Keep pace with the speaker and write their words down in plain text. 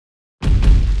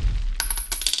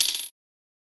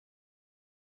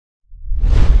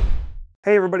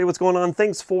Hey everybody, what's going on?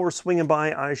 Thanks for swinging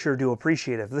by. I sure do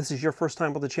appreciate it. If this is your first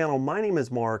time on the channel, my name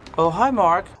is Mark. Oh, hi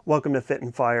Mark. Welcome to Fit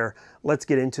and Fire. Let's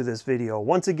get into this video.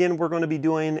 Once again, we're going to be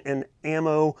doing an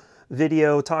ammo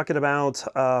video talking about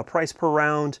price per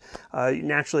round.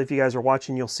 Naturally, if you guys are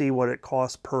watching, you'll see what it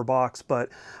costs per box, but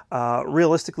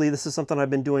realistically, this is something I've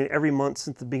been doing every month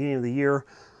since the beginning of the year.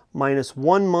 Minus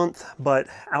 1 month, but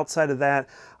outside of that,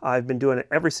 I've been doing it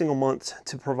every single month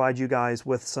to provide you guys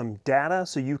with some data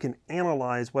so you can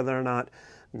analyze whether or not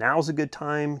now's a good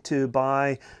time to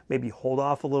buy, maybe hold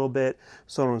off a little bit,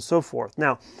 so on and so forth.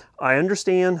 Now, I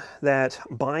understand that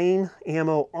buying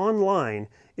ammo online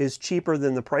is cheaper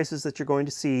than the prices that you're going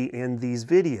to see in these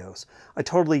videos. I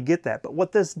totally get that, but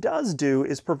what this does do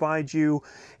is provide you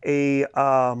a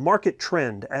market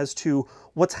trend as to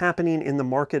what's happening in the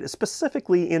market,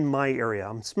 specifically in my area.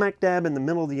 I'm smack dab in the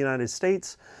middle of the United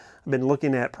States. I've been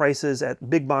looking at prices at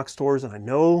big box stores, and I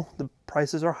know the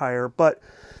prices are higher, but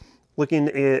looking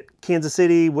at Kansas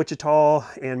City, Wichita,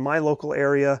 and my local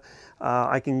area,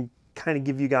 I can kind of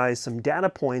give you guys some data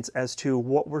points as to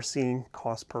what we're seeing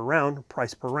cost per round,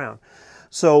 price per round.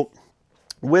 So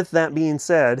with that being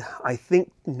said, I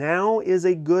think now is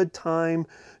a good time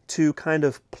to kind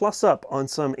of plus up on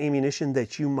some ammunition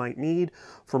that you might need.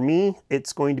 For me,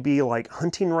 it's going to be like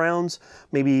hunting rounds,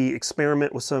 maybe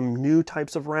experiment with some new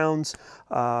types of rounds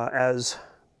as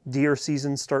deer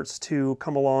season starts to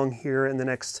come along here in the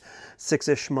next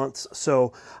 6-ish months.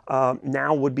 So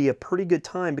now would be a pretty good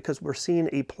time because we're seeing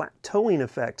a plateauing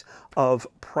effect of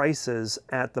prices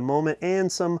at the moment,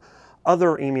 and some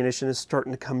other ammunition is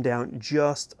starting to come down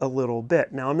just a little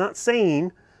bit. Now, I'm not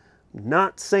saying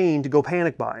to go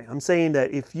panic buy. I'm saying that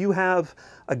if you have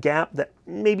a gap that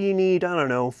maybe you need, I don't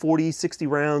know, 40, 60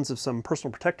 rounds of some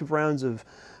personal protective rounds of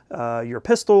your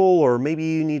pistol, or maybe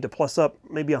you need to plus up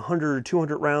maybe 100 or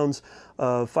 200 rounds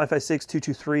of 5.56,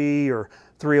 223, or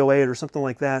 308 or something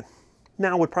like that,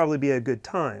 now would probably be a good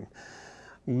time.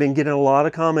 I've been getting a lot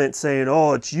of comments saying,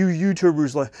 oh, it's you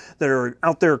YouTubers that are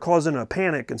out there causing a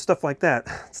panic and stuff like that.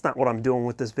 It's not what I'm doing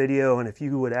with this video, and if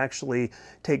you would actually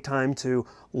take time to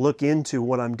look into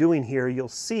what I'm doing here, you'll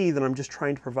see that I'm just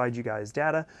trying to provide you guys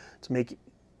data to make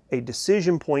a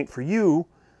decision point for you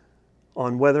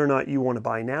on whether or not you want to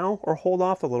buy now or hold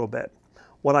off a little bit.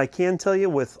 What I can tell you,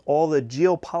 with all the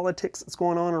geopolitics that's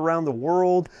going on around the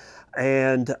world,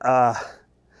 and the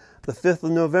 5th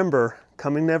of November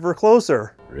coming ever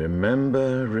closer.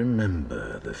 Remember,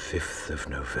 remember the 5th of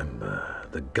November,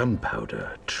 the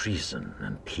gunpowder, treason,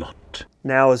 and plot.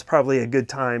 Now is probably a good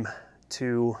time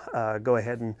to go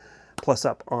ahead and plus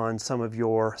up on some of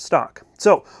your stock.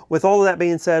 So with all of that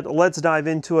being said, let's dive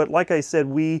into it. Like I said,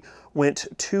 we went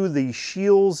to the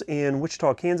Sheels in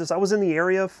Wichita, Kansas. I was in the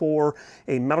area for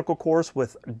a medical course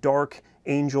with Dark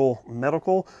Angel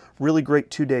Medical. Really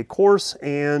great 2-day course,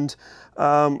 and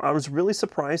I was really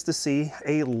surprised to see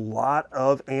a lot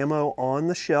of ammo on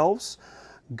the shelves.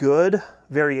 Good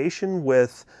variation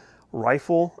with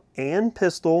rifle and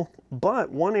pistol,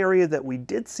 but one area that we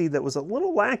did see that was a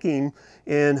little lacking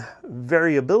in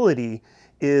variability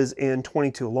is in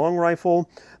 22 long rifle.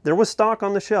 There was stock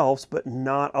on the shelves, but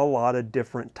not a lot of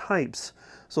different types.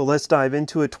 So let's dive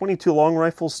into it. 22 long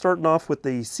rifles, starting off with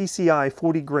the CCI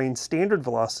 40 grain standard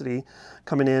velocity,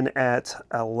 coming in at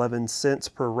 11 cents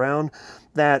per round.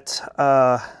 That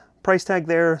price tag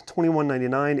there,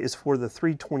 $21.99, is for the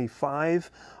 325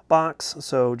 box,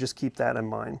 so just keep that in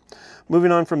mind.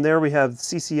 Moving on from there, we have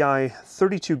CCI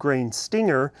 32 grain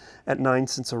Stinger at 9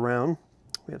 cents a round.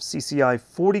 We have CCI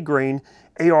 40 grain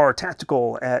AR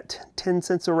Tactical at 10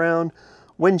 cents a round.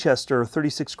 Winchester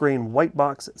 36 grain white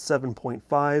box at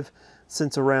 7.5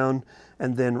 cents a round.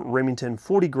 And then Remington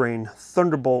 40 grain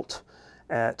Thunderbolt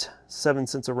at 7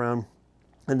 cents a round.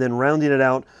 And then rounding it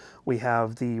out, we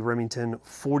have the Remington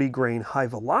 40 grain high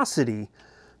velocity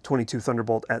 22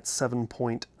 Thunderbolt at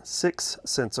 7.6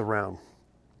 cents a round.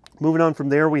 Moving on from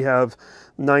there, we have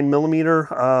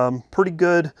 9mm, pretty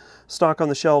good stock on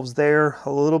the shelves there.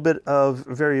 A little bit of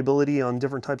variability on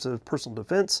different types of personal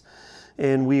defense.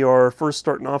 And we are first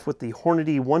starting off with the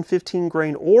Hornady 115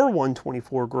 grain or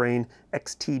 124 grain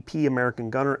XTP American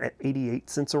Gunner at 88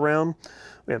 cents a round.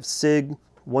 We have SIG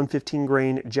 115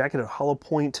 grain jacketed hollow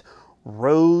point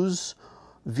Rose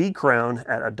V-Crown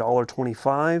at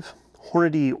 $1.25.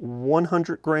 Hornady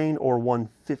 100 grain or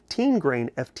 115 grain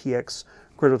FTX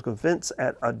Critical Defense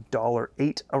at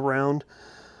 $1.08 a round.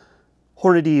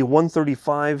 Hornady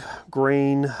 135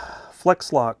 grain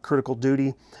Flex Lock Critical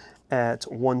Duty at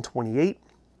 $1.28.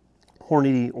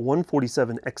 Hornady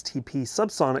 147 XTP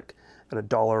Subsonic at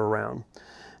 $1 a round.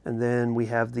 And then we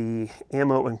have the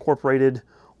Ammo Incorporated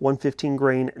 115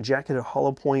 grain jacketed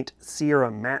hollow point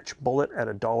Sierra match bullet at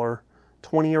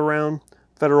 $1.20 a round.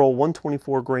 Federal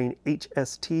 124 grain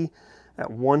HST at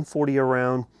 $1.40 a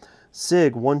round.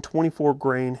 SIG 124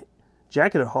 grain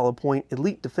jacketed hollow point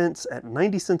Elite Defense at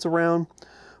 90 cents a round.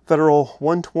 Federal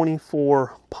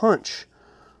 124 punch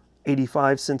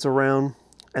 85 cents a round.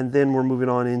 And then we're moving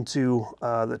on into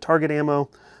the target ammo.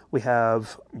 We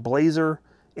have Blazer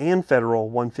and Federal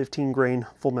 115 grain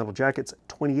full metal jackets at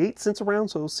 28 cents a round.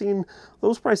 So seeing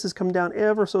those prices come down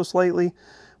ever so slightly.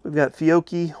 We've got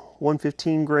Fiocchi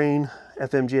 115 grain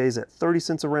FMJs at 30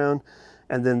 cents a round.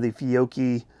 And then the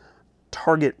Fiocchi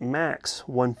Target Max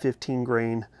 115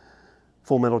 grain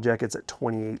full metal jackets at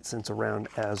 28 cents a round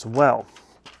as well.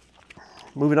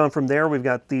 Moving on from there, we've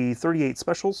got the 38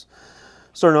 specials.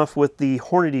 Starting off with the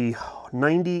Hornady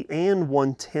 90 and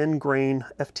 110 grain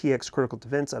FTX Critical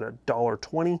Defense at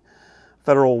 $1.20.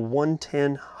 Federal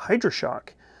 110 Hydroshock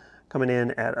coming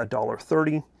in at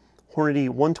 $1.30. Hornady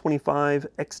 125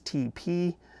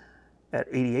 XTP at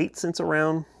 88 cents a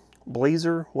round.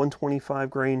 Blazer 125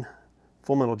 grain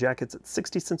full metal jackets at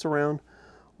 60 cents a round.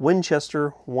 Winchester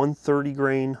 130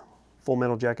 grain full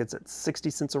metal jackets at 60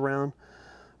 cents a round.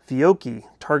 Fiocchi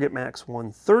Target Max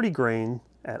 130 grain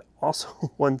at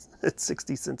also at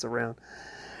 60 cents a round.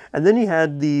 And then you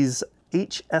had these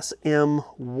HSM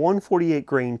 148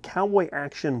 grain Cowboy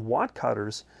Action wad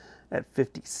cutters at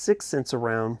 56 cents a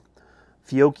round.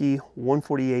 Fiocchi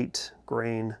 148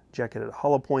 grain jacketed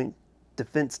hollow point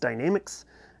Defense Dynamics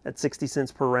at 60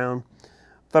 cents per round.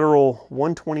 Federal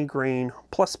 120 grain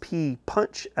plus P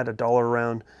punch at $1 a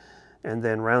round. And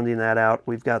then rounding that out,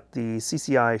 we've got the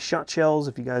CCI shot shells,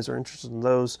 if you guys are interested in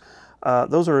those.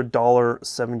 Those are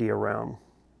 $1.70 a round.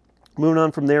 Moving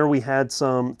on from there, we had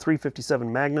some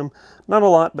 357 Magnum. Not a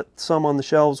lot, but some on the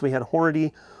shelves. We had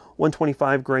Hornady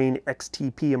 125 grain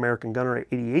XTP American Gunner at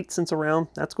 88 cents a round.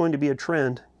 That's going to be a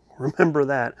trend. Remember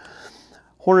that.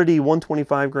 Hornady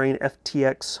 125 grain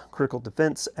FTX Critical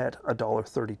Defense at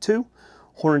 $1.32.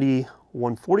 Hornady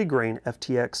 140 grain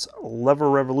FTX Lever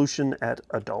Revolution at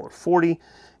 $1.40.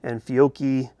 And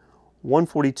Fiocchi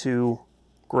 142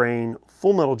 grain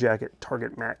full metal jacket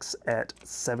Target Max at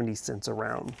 70 cents a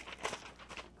round.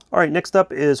 All right, next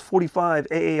up is 45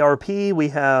 AARP. We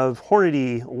have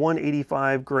Hornady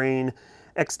 185 grain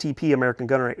XTP American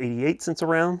Gunner at 88 cents a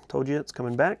round. Told you it's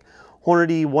coming back.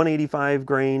 Hornady 185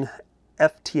 grain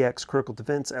FTX Critical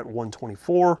Defense at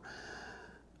 124.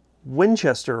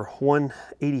 Winchester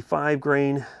 185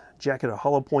 grain jacketed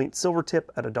hollow point silver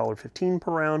tip at $1.15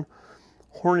 per round.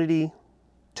 Hornady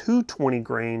 220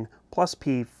 grain plus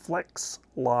P flex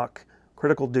lock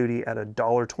critical duty at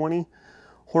 $1.20.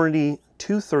 Hornady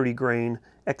 230 grain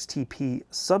XTP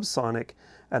subsonic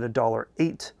at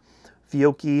 $1.08.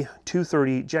 Fiocchi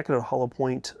 230 jacketed hollow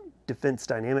point Defense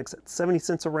Dynamics at 70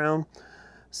 cents a round.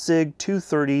 SIG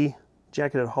 230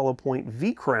 jacketed hollow point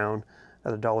V Crown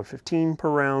at $1.15 per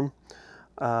round.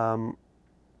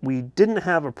 We didn't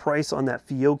have a price on that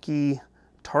Fiocchi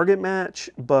target match,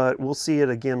 but we'll see it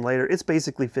again later. It's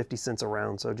basically 50 cents a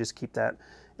round, so just keep that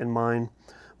in mind.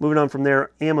 Moving on from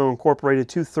there, Ammo Incorporated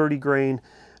 230 grain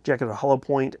jacketed hollow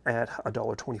point at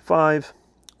 $1.25.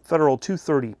 Federal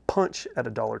 230 punch at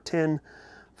 $1.10.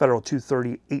 Federal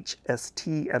 230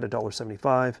 HST at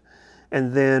 $1.75.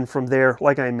 And then from there,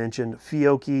 like I mentioned,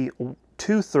 Fiocchi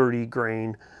 230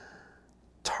 grain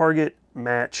Target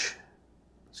Max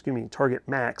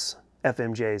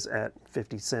FMJs at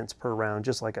 50 cents per round,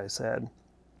 just like I said.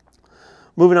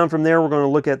 Moving on from there, we're going to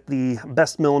look at the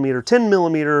best millimeter, 10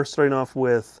 millimeter, starting off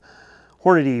with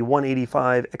Hornady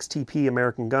 185 XTP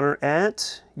American Gunner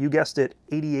at, you guessed it,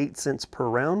 88 cents per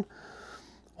round.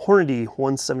 Hornady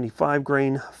 175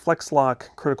 grain Flex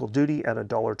Lock Critical Duty at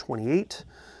 $1.28.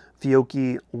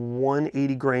 Fiocchi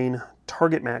 180 grain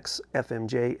Target Max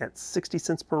FMJ at 60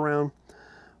 cents per round.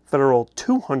 Federal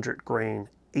 200 grain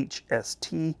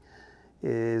HST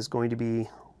is going to be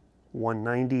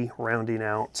 $1.90, rounding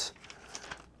out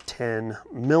 10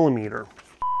 millimeter.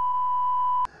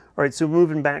 All right, so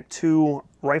moving back to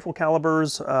rifle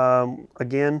calibers,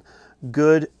 again,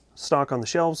 good stock on the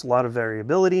shelves, a lot of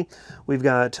variability. We've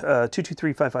got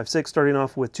 223-556 starting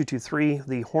off with 223,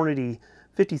 the Hornady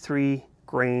 53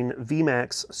 grain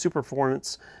VMAX Super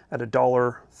Performance at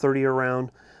 $1.30 a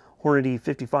round. Hornady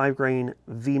 55 grain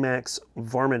VMAX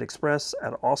Varmint Express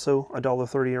at also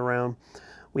 $1.30 a round.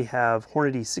 We have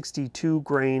Hornady 62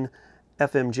 grain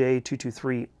FMJ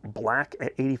 223 Black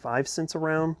at 85 cents a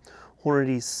round.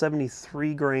 Hornady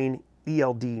 73 grain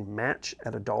ELD Match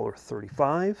at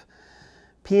 $1.35.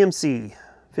 PMC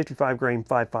 55 grain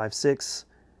 556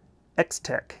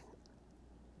 X-Tech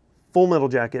Full Metal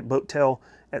Jacket Boat Tail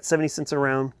at 70 cents a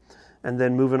round. And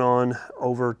then moving on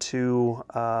over to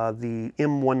the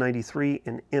M193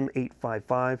 and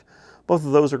M855. Both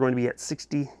of those are going to be at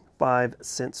 65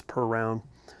 cents per round.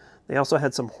 They also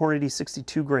had some Hornady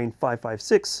 62 grain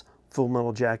 556 Full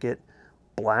Metal Jacket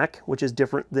black, which is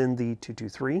different than the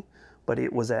 223, but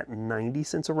it was at 90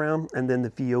 cents a round. And then the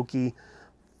Fiocchi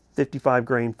 55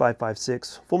 grain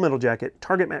 556 Full Metal Jacket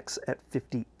Target Max at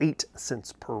 58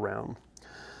 cents per round.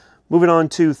 Moving on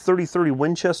to 30-30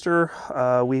 Winchester,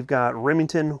 we've got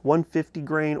Remington 150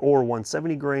 grain or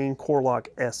 170 grain Core-Lokt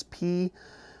SP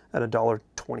at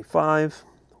 $1.25.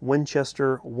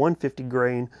 Winchester 150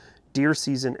 grain Deer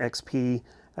Season XP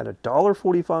at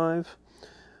 $1.45.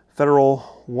 Federal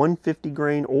 150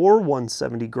 grain or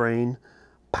 170 grain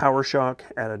PowerShock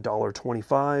at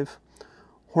 $1.25.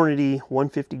 Hornady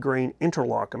 150 grain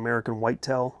Interlock American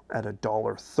Whitetail at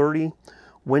 $1.30.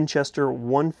 Winchester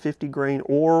 150 grain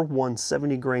or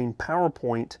 170 grain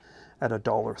PowerPoint at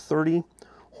 $1.30.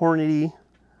 Hornady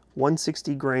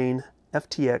 160 grain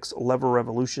FTX Lever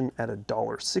Revolution at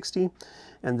 $1.60.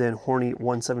 And then Hornady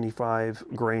 175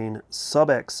 grain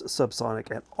Sub-X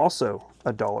Subsonic at also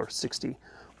 $1.60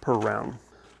 per round.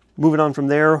 Moving on from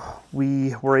there,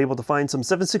 we were able to find some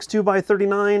 7.62 by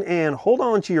 39, and hold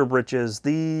on to your britches.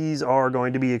 These are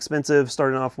going to be expensive,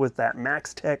 starting off with that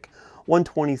Max Tech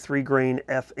 123 grain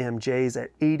FMJs at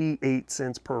 88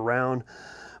 cents per round.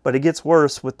 But it gets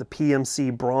worse with the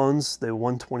PMC Bronze. The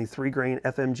 123 grain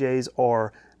FMJs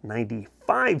are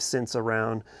 95 cents a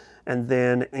round. And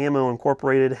then Ammo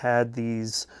Incorporated had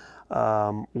these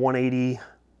 180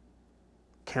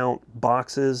 count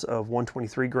boxes of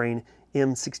 123 grain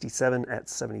M67 at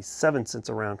 77 cents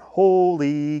a round.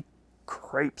 Holy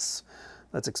crapes,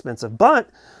 that's expensive. But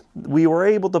we were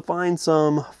able to find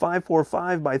some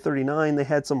 545 by 39. They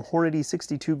had some Hornady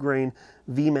 62 grain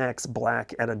VMAX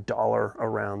black at $1 a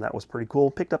round. That was pretty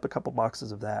cool. Picked up a couple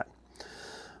boxes of that.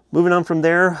 Moving on from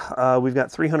there, we've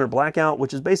got 300 Blackout,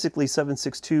 which is basically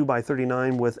 7.62 by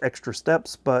 39 with extra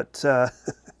steps, but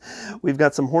we've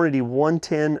got some Hornady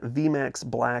 110 VMAX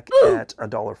black at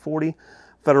 $1.40.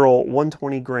 Federal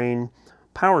 120 grain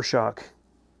PowerShock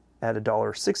at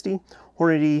 $1.60.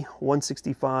 Hornady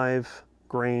 165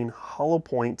 grain Hollow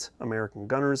Point American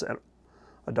Gunners at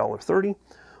 $1.30.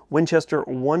 Winchester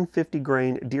 150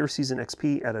 grain Deer Season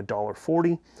XP at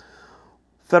 $1.40.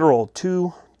 Federal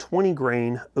 220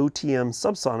 grain OTM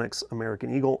Subsonics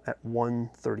American Eagle at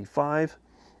 $1.35.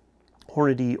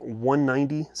 Hornady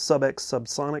 190 Sub-X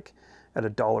Subsonic at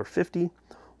 $1.50.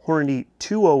 Hornady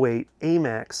 208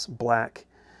 AMAX Black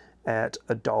at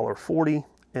 $1.40.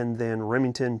 And then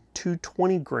Remington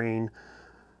 220 grain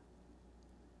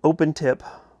Open Tip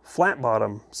Flat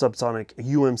Bottom Subsonic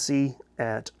UMC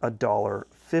at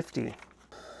 $1.50.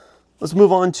 Let's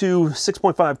move on to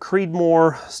 6.5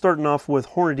 Creedmoor, starting off with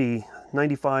Hornady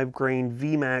 95 grain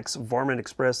VMAX Varmint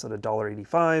Express at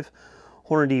 $1.85.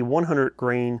 Hornady 100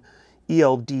 grain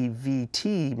ELD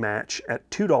VT match at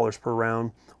 $2 per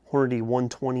round. Hornady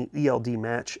 120 ELD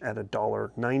match at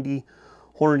 $1.90.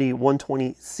 Hornady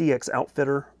 120 CX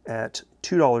Outfitter at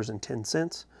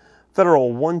 $2.10.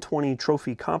 Federal 120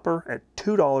 Trophy Copper at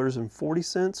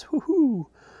 $2.40. Woohoo!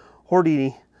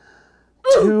 Hornady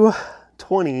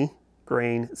 220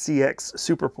 grain CX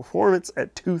Super Performance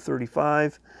at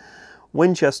 $2.35.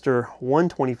 Winchester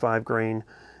 125 grain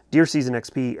Deer Season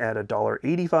XP at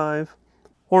 $1.85.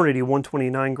 Hornady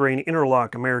 129 grain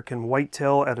Interlock American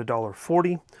Whitetail at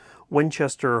 $1.40.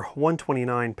 Winchester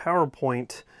 129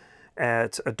 PowerPoint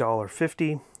at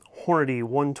 $1.50. Hornady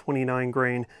 129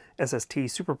 grain SST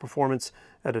Super Performance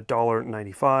at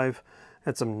 $1.95.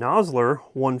 And some Nosler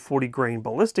 140 grain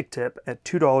Ballistic Tip at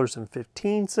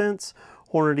 $2.15.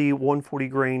 Hornady 140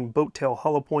 grain Boat Tail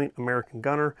Hollow Point American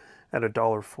Gunner at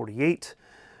 $1.48.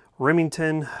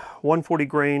 Remington 140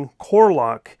 grain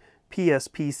Core-Lokt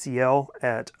PSPCL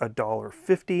at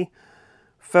 $1.50.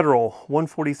 Federal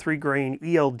 143 grain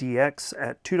ELDX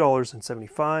at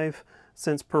 $2.75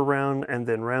 per round. And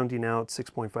then rounding out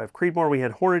 6.5 Creedmoor, we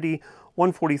had Hornady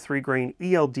 143 grain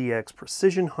ELDX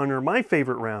Precision Hunter, my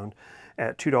favorite round,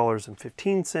 at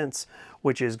 $2.15,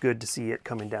 which is good to see it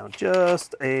coming down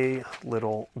just a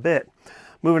little bit.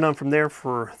 Moving on from there,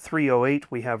 for 308,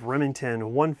 we have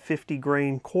Remington 150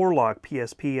 grain Core-Lokt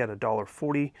PSP at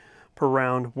 $1.40 per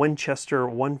round. Winchester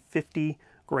 150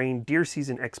 grain Deer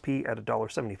Season XP at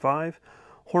 $1.75.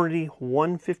 Hornady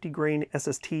 150 grain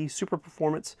SST Super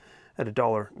Performance at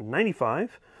 $1.95.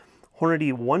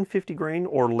 Hornady 150 grain,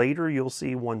 or later you'll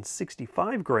see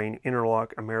 165 grain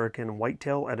Interlock American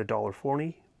Whitetail at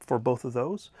 $1.40 for both of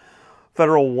those.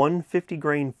 Federal 150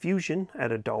 grain Fusion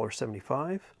at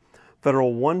 $1.75.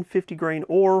 Federal 150 grain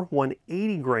or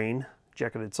 180 grain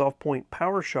Jacketed soft point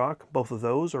power shock, both of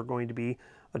those are going to be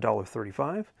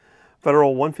 $1.35.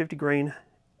 Federal 150 grain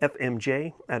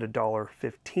FMJ at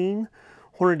 $1.15.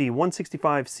 Hornady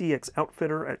 165 CX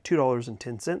Outfitter at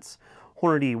 $2.10.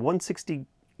 Hornady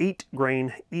 168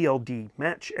 grain ELD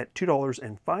Match at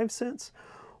 $2.05.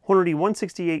 Hornady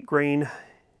 168 grain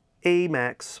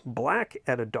A-Max Black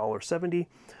at $1.70.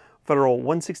 Federal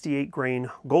 168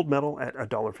 grain Gold Medal at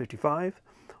 $1.55.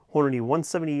 Hornady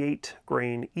 178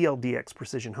 grain ELDX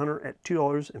Precision Hunter at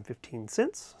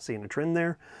 $2.15. Seeing a trend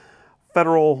there.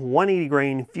 Federal 180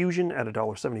 grain Fusion at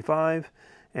 $1.75.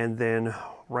 And then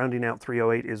rounding out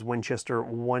 308 is Winchester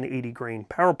 180 grain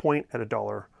PowerPoint at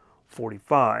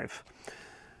 $1.45.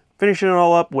 Finishing it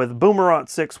all up with Boomerot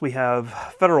 6, we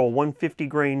have Federal 150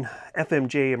 grain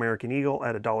FMJ American Eagle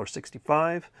at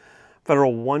 $1.65.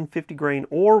 Federal 150 grain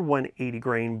or 180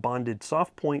 grain bonded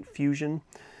soft point Fusion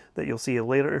that you'll see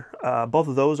later. Both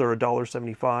of those are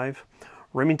 $1.75.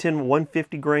 Remington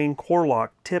 150 grain Core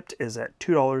Lock tipped is at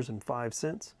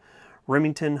 $2.05.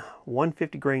 Remington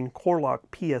 150 grain Core Lock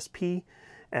PSP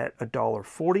at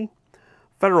 $1.40.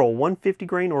 Federal 150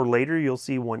 grain or later, you'll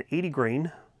see 180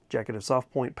 grain Jacketed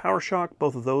soft point Power Shock.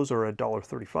 Both of those are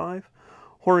 $1.35.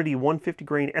 Hornady 150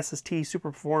 grain SST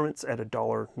Super Performance at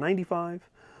 $1.95.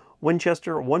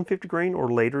 Winchester 150 grain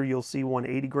or later, you'll see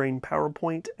 180 grain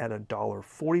PowerPoint at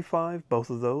 $1.45.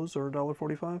 Both of those are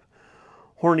 $1.45.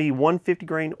 Hornady 150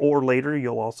 grain or later,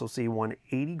 you'll also see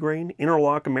 180 grain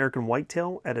Interlock American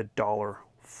Whitetail at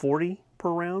 $1.40 per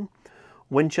round.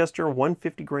 Winchester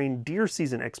 150 grain Deer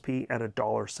Season XP at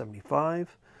 $1.75.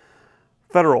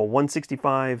 Federal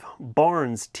 165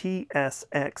 Barnes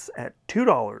TSX at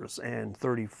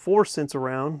 $2.34 a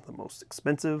round, the most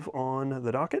expensive on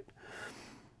the docket.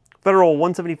 Federal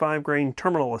 175 grain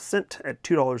Terminal Ascent at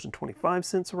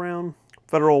 $2.25 a round.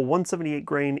 Federal 178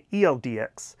 grain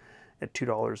ELDX at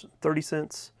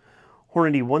 $2.30.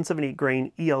 Hornady 178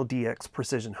 grain ELDX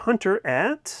Precision Hunter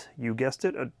at, you guessed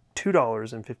it,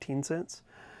 $2.15.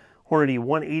 Hornady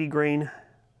 180 grain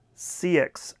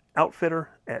CX Outfitter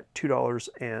at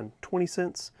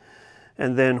 $2.20.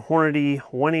 And then Hornady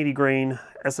 180 grain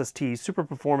SST Super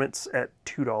Performance at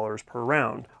 $2 per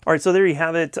round. All right, so there you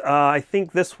have it. I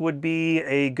think this would be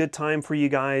a good time for you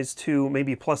guys to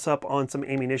maybe plus up on some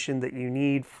ammunition that you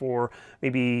need for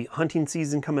maybe hunting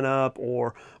season coming up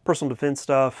or personal defense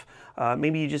stuff.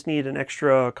 Maybe you just need an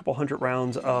extra couple hundred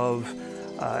rounds of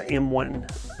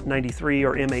M193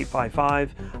 or M855.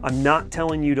 I'm not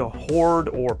telling you to hoard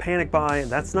or panic buy.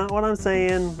 That's not what I'm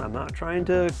saying. I'm not trying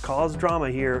to cause drama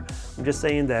here. I'm just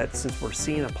saying that since we're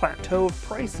seeing a plateau of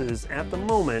prices at the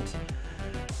moment,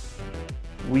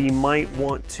 we might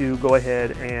want to go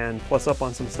ahead and plus up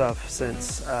on some stuff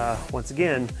since, once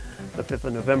again, the 5th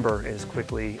of November is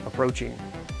quickly approaching.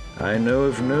 I know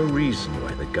of no reason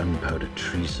why the gunpowder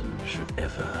treason should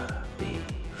ever be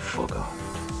forgot.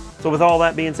 So with all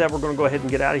that being said, we're going to go ahead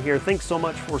and get out of here. Thanks so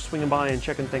much for swinging by and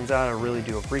checking things out. I really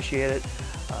do appreciate it.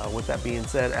 With that being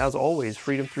said, as always,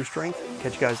 freedom through strength.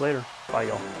 Catch you guys later. Bye,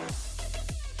 y'all.